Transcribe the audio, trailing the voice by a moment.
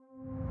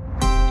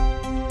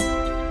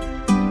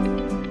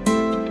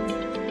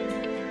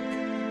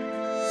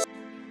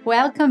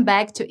Welcome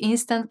back to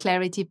Instant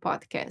Clarity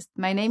Podcast.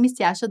 My name is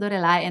Yasha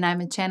Dorelai and I'm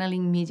a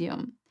channeling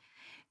medium.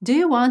 Do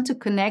you want to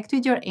connect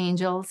with your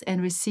angels and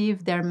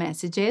receive their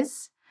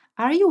messages?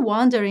 Are you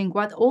wondering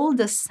what all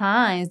the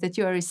signs that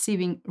you are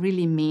receiving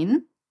really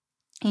mean?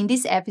 In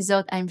this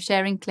episode, I'm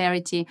sharing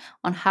clarity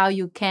on how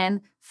you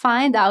can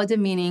find out the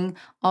meaning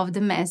of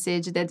the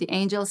message that the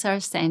angels are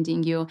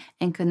sending you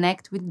and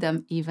connect with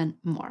them even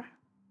more.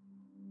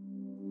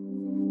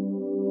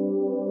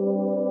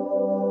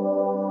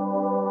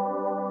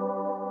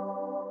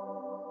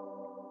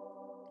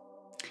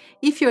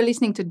 If you're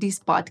listening to this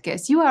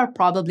podcast, you are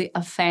probably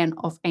a fan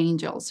of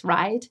angels,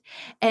 right?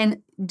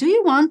 And do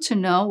you want to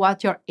know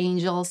what your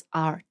angels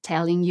are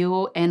telling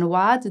you and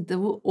what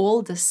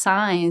all the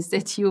signs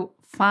that you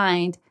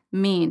find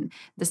mean?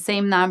 The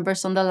same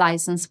numbers on the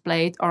license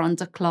plate or on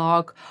the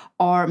clock,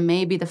 or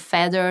maybe the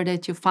feather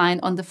that you find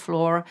on the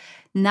floor.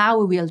 Now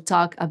we will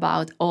talk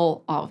about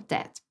all of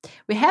that.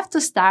 We have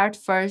to start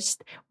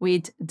first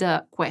with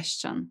the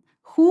question: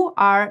 who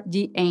are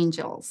the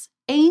angels?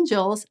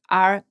 Angels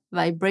are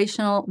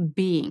vibrational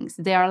beings.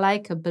 They are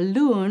like a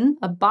balloon,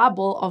 a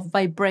bubble of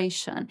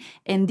vibration,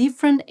 and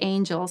different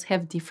angels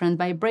have different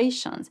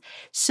vibrations.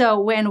 So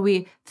when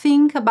we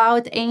think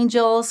about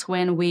angels,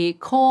 when we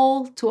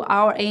call to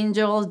our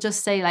angels,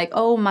 just say like,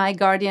 oh, my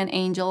guardian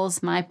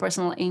angels, my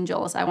personal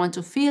angels, I want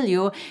to feel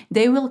you,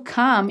 they will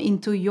come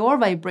into your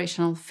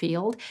vibrational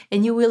field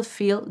and you will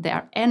feel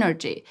their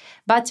energy.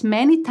 But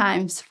many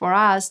times for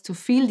us to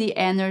feel the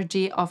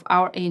energy of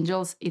our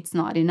angels, it's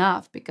not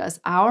enough because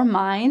our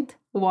mind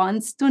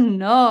wants to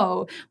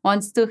know,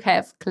 wants to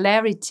have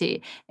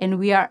clarity, and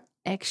we are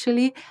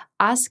actually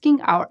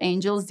asking our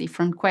angels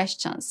different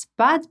questions.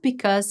 But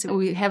because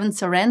we haven't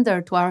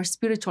surrendered to our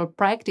spiritual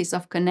practice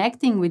of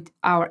connecting with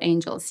our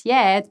angels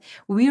yet,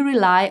 we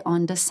rely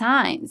on the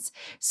signs.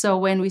 So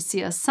when we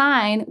see a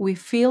sign, we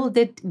feel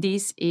that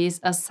this is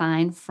a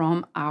sign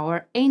from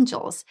our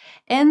angels.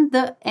 And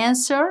the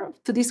answer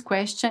to this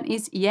question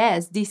is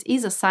yes, this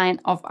is a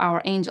sign of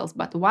our angels.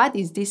 But what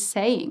is this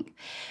saying?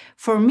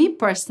 For me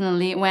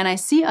personally, when I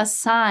see a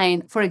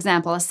sign, for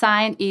example, a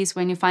sign is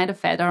when you find a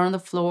feather on the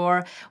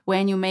floor,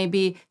 when you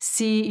maybe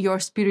see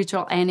your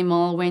spiritual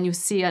animal, when you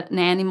see an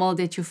animal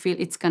that you feel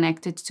it's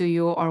connected to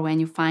you, or when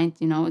you find,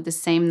 the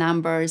same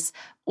numbers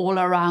all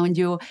around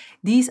you.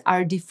 These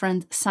are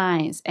different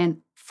signs.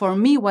 And for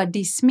me, what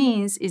this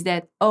means is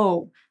that,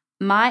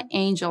 my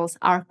angels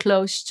are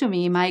close to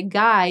me, my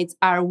guides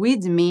are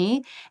with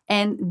me,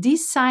 and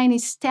this sign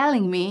is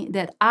telling me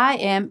that I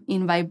am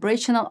in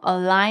vibrational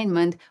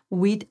alignment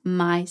with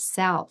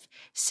myself.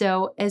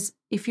 So, as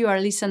if you are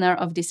a listener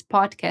of this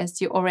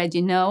podcast, you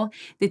already know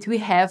that we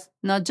have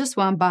not just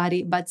one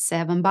body, but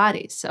 7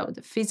 bodies. So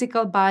the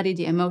physical body,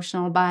 the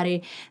emotional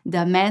body,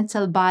 the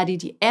mental body,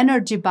 the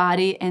energy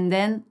body, and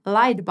then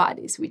light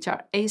bodies, which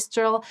are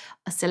astral,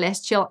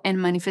 celestial,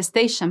 and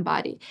manifestation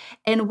body.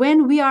 And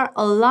when we are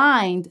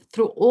aligned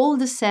through all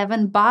the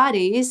 7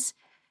 bodies,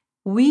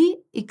 we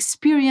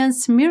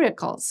experience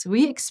miracles.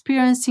 We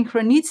experience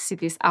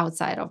synchronicities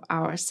outside of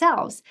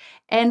ourselves.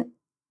 And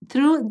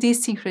through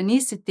these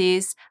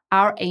synchronicities,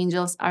 our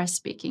angels are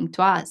speaking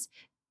to us.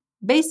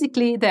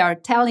 Basically, they are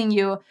telling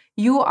you,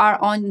 you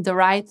are on the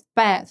right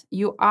path.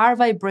 You are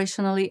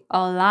vibrationally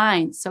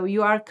aligned. So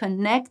you are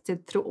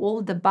connected through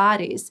all the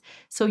bodies.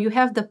 So you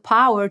have the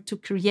power to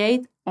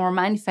create or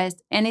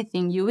manifest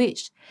anything you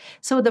wish.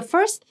 So the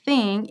first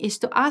thing is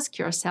to ask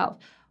yourself,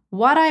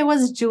 what I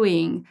was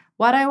doing,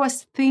 what I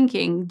was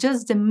thinking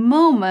just the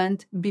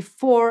moment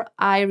before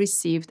I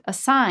received a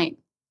sign.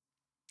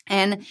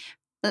 And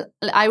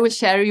I will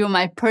share you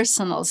my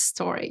personal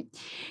story.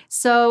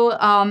 So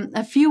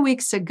a few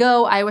weeks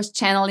ago, I was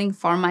channeling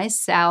for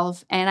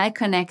myself and I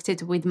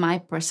connected with my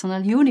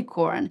personal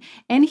unicorn.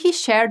 And he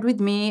shared with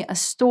me a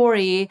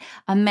story,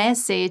 a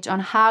message on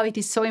how it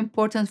is so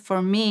important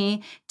for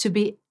me to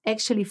be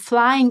actually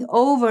flying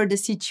over the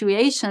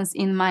situations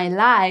in my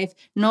life,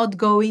 not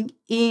going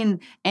in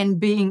and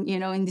being,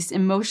 in this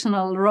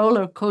emotional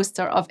roller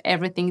coaster of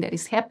everything that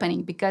is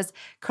happening. Because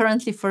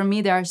currently for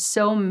me, there are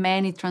so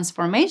many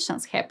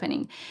transformations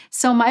happening.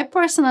 So my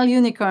personal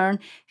unicorn,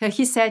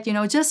 he said,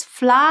 just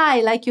fly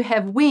like you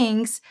have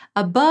wings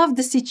above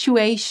the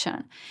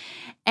situation.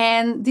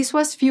 And this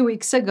was a few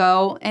weeks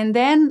ago. And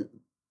then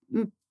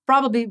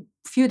probably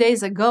few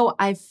days ago,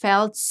 I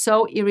felt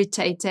so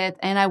irritated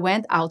and I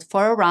went out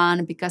for a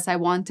run because I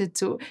wanted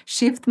to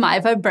shift my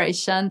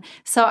vibration.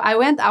 So I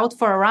went out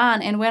for a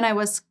run, and when I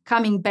was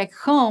coming back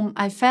home,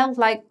 I felt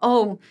like,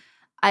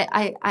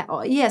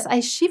 I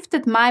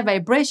shifted my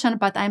vibration,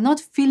 but I'm not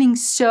feeling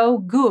so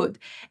good.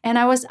 And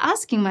I was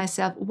asking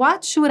myself,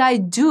 what should I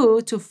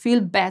do to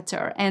feel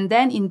better? And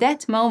then in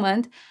that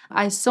moment,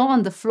 I saw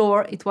on the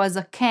floor, it was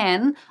a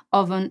can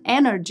of an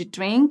energy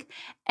drink.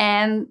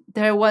 And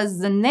there was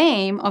the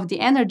name of the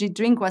energy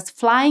drink was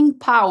Flying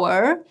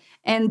Power.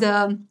 And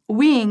the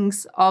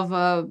wings of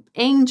an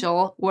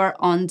angel were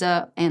on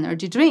the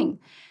energy drink.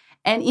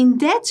 And in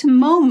that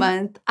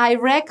moment, I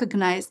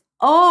recognized,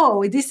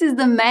 this is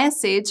the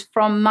message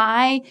from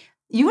my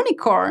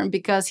unicorn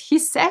because he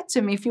said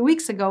to me a few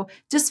weeks ago,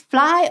 just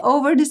fly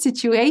over the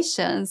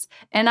situations.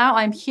 And now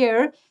I'm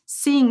here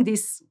seeing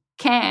this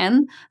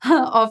can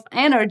of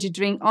energy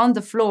drink on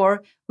the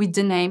floor with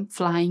the name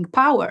Flying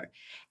Power.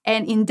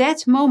 And in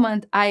that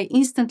moment, I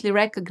instantly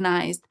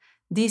recognized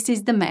this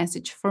is the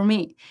message for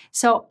me.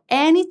 So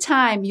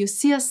anytime you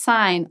see a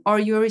sign or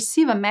you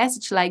receive a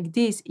message like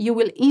this, you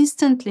will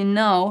instantly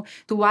know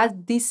to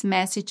what this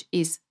message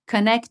is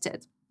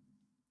connected.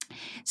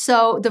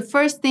 So the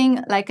first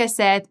thing, like I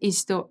said,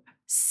 is to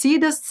see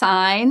the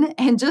sign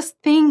and just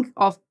think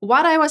of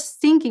what I was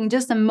thinking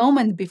just a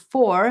moment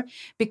before,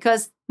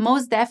 because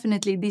most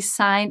definitely this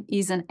sign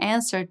is an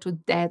answer to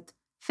that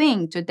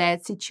thing, to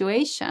that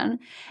situation.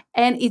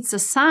 And it's a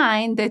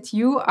sign that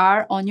you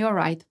are on your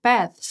right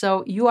path.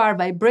 So you are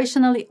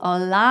vibrationally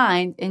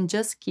aligned and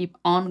just keep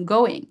on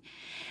going.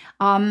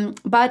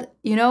 But,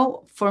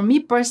 for me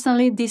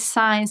personally, these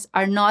signs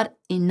are not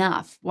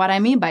enough. What I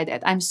mean by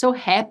that, I'm so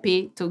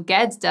happy to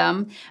get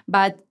them,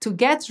 but to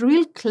get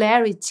real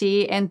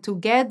clarity and to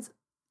get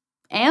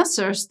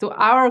answers to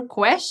our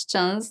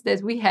questions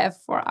that we have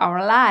for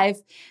our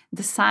life,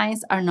 the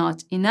signs are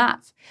not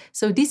enough.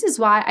 So this is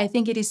why I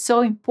think it is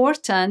so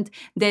important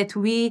that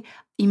we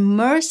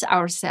immerse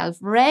ourselves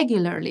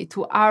regularly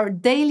to our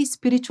daily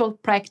spiritual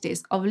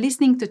practice of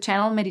listening to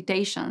channel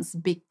meditations,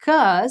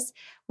 because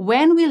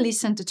when we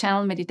listen to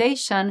channel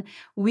meditation,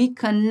 we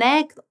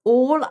connect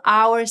all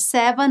our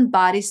 7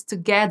 bodies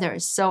together.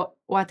 So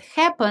what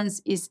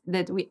happens is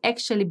that we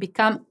actually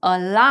become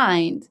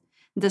aligned.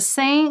 The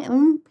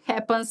same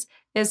happens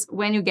as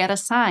when you get a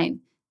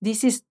sign.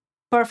 This is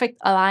perfect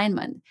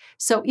alignment.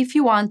 So if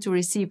you want to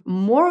receive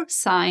more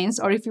signs,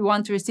 or if you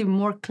want to receive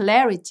more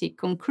clarity,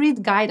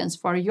 concrete guidance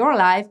for your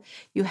life,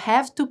 you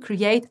have to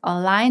create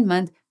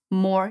alignment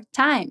more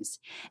times.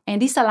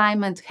 And this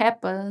alignment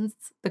happens,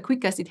 the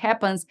quickest it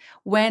happens,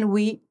 when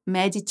we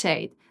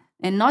meditate.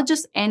 And not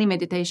just any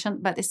meditation,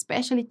 but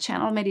especially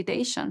channel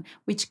meditation,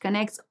 which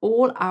connects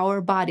all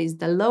our bodies,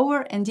 the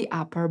lower and the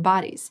upper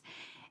bodies.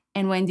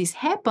 And when this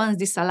happens,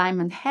 this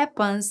alignment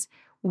happens,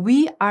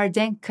 we are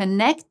then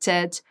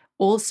connected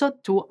also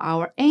to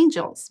our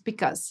angels.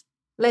 Because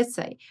let's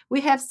say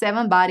we have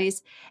 7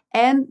 bodies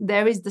and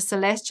there is the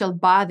celestial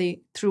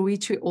body through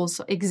which we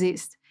also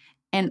exist.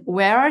 And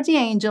where are the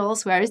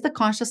angels? Where is the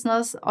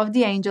consciousness of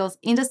the angels?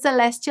 In the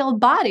celestial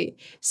body.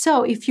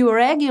 So if you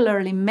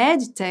regularly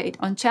meditate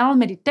on channel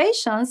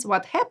meditations,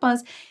 what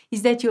happens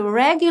is that you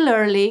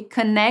regularly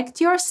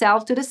connect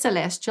yourself to the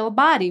celestial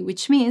body,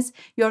 which means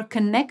you're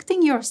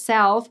connecting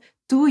yourself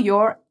to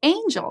your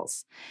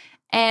angels.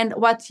 And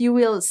what you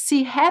will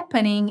see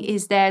happening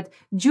is that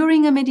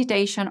during a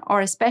meditation, or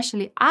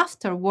especially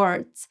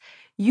afterwards,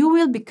 you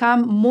will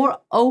become more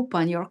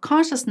open. Your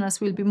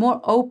consciousness will be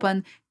more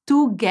open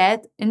to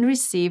get and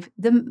receive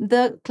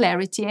the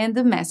clarity and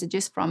the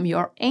messages from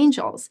your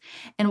angels.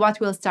 And what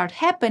will start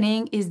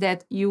happening is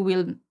that you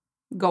will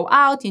go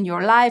out in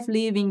your life,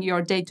 living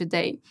your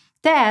day-to-day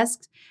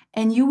tasks,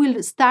 and you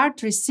will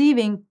start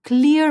receiving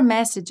clear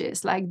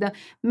messages. Like the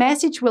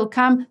message will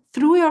come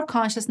through your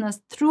consciousness,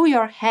 through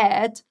your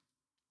head,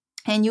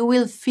 and you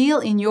will feel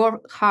in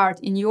your heart,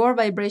 in your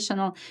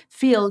vibrational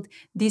field,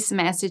 this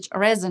message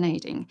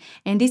resonating.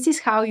 And this is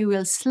how you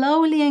will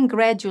slowly and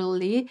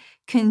gradually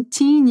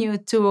continue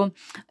to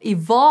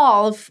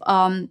evolve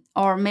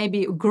or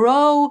maybe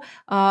grow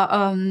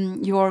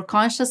your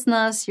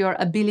consciousness, your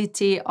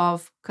ability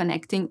of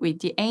connecting with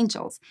the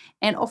angels.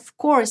 And of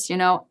course,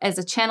 as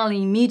a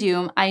channeling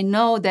medium, I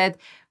know that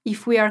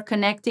if we are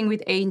connecting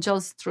with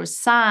angels through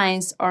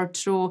signs or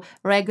through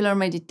regular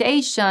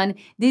meditation,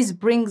 this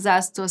brings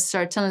us to a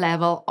certain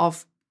level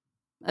of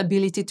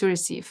ability to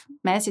receive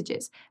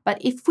messages. But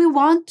if we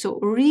want to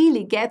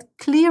really get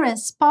clear and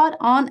spot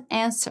on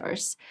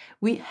answers,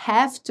 we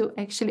have to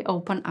actually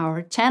open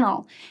our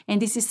channel. And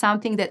this is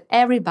something that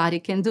everybody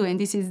can do. And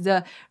this is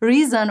the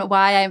reason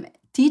why I'm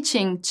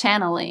teaching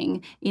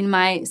channeling in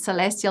my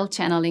celestial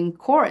channeling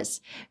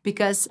course,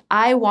 because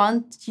I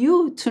want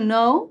you to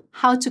know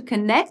how to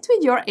connect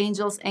with your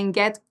angels and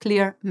get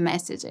clear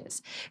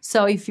messages.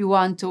 So if you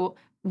want to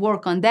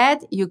work on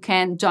that, you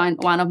can join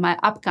one of my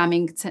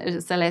upcoming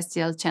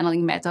celestial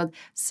channeling method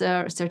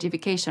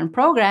certification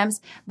programs.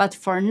 But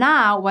for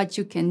now, what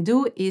you can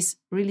do is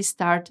really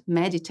start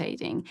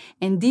meditating,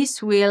 and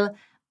this will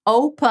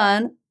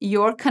open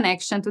your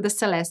connection to the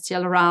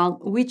celestial realm,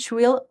 which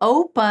will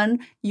open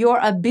your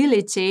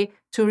ability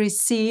to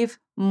receive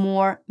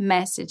more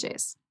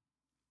messages.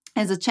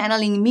 As a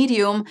channeling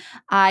medium,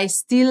 I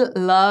still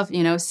love,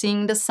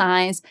 seeing the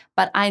signs,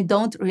 but I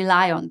don't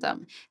rely on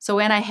them. So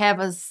when I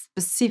have a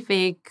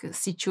specific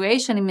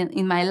situation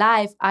in my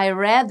life, I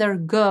rather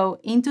go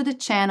into the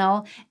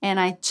channel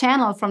and I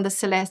channel from the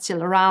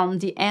celestial realm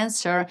the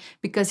answer,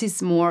 because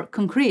it's more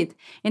concrete.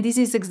 And this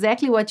is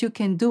exactly what you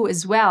can do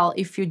as well.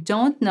 If you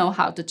don't know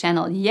how to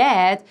channel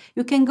yet,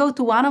 you can go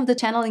to one of the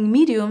channeling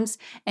mediums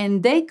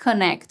and they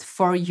connect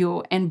for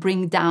you and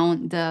bring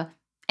down the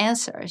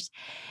answers.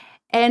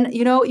 And,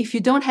 if you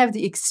don't have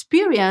the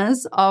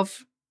experience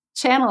of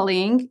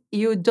channeling,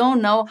 you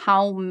don't know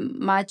how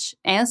much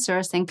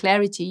answers and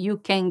clarity you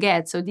can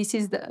get. So this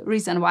is the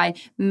reason why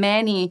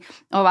many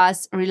of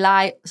us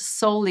rely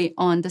solely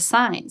on the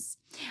signs.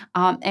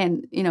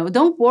 And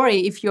don't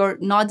worry if you're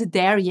not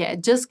there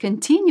yet. Just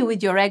continue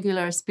with your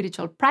regular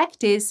spiritual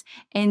practice,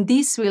 and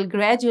this will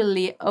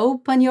gradually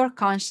open your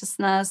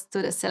consciousness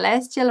to the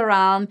celestial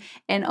realm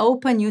and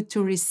open you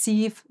to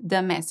receive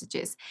the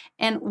messages.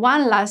 And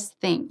one last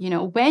thing,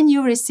 when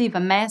you receive a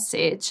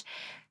message,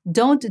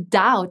 don't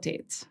doubt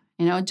it.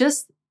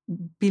 Just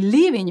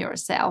believe in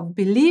yourself,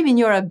 believe in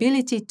your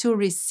ability to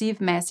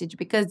receive message,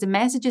 because the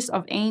messages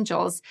of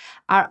angels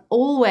are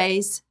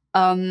always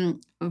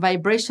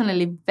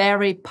vibrationally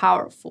very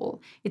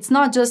powerful. It's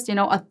not just,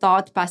 a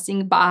thought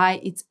passing by.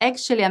 It's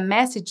actually a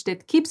message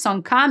that keeps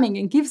on coming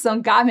and keeps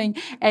on coming,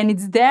 and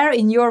it's there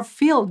in your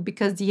field,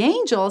 because the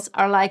angels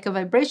are like a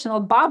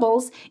vibrational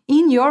bubbles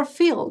in your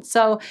field.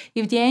 So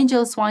if the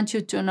angels want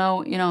you to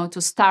know,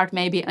 to start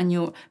maybe a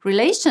new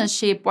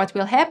relationship, what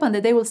will happen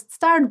that they will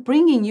start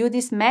bringing you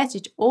this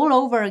message all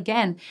over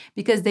again,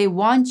 because they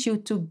want you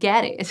to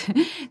get it.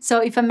 So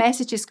if a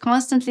message is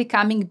constantly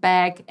coming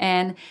back,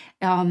 and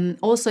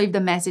also if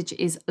the message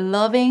is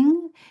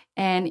loving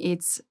and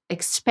it's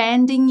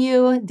expanding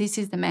you, this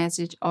is the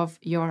message of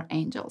your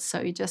angels.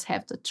 So you just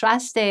have to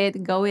trust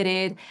it, go with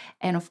it.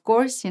 And of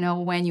course,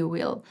 when you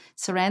will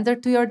surrender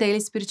to your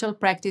daily spiritual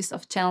practice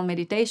of channel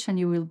meditation,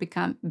 you will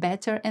become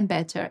better and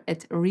better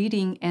at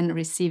reading and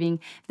receiving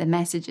the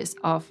messages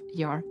of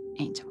your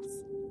angels.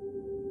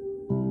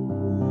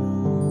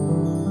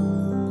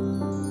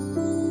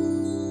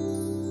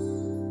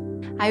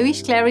 I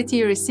wish clarity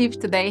you received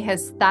today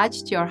has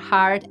touched your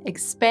heart,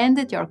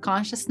 expanded your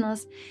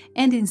consciousness,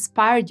 and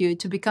inspired you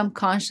to become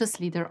conscious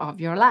leader of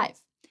your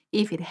life.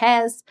 If it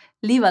has,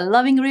 leave a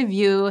loving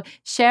review,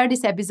 share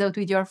this episode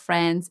with your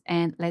friends,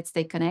 and let's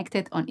stay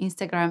connected on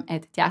Instagram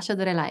at Tjasa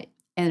Dorelai.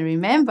 And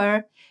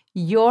remember,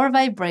 your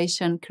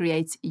vibration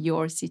creates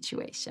your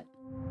situation.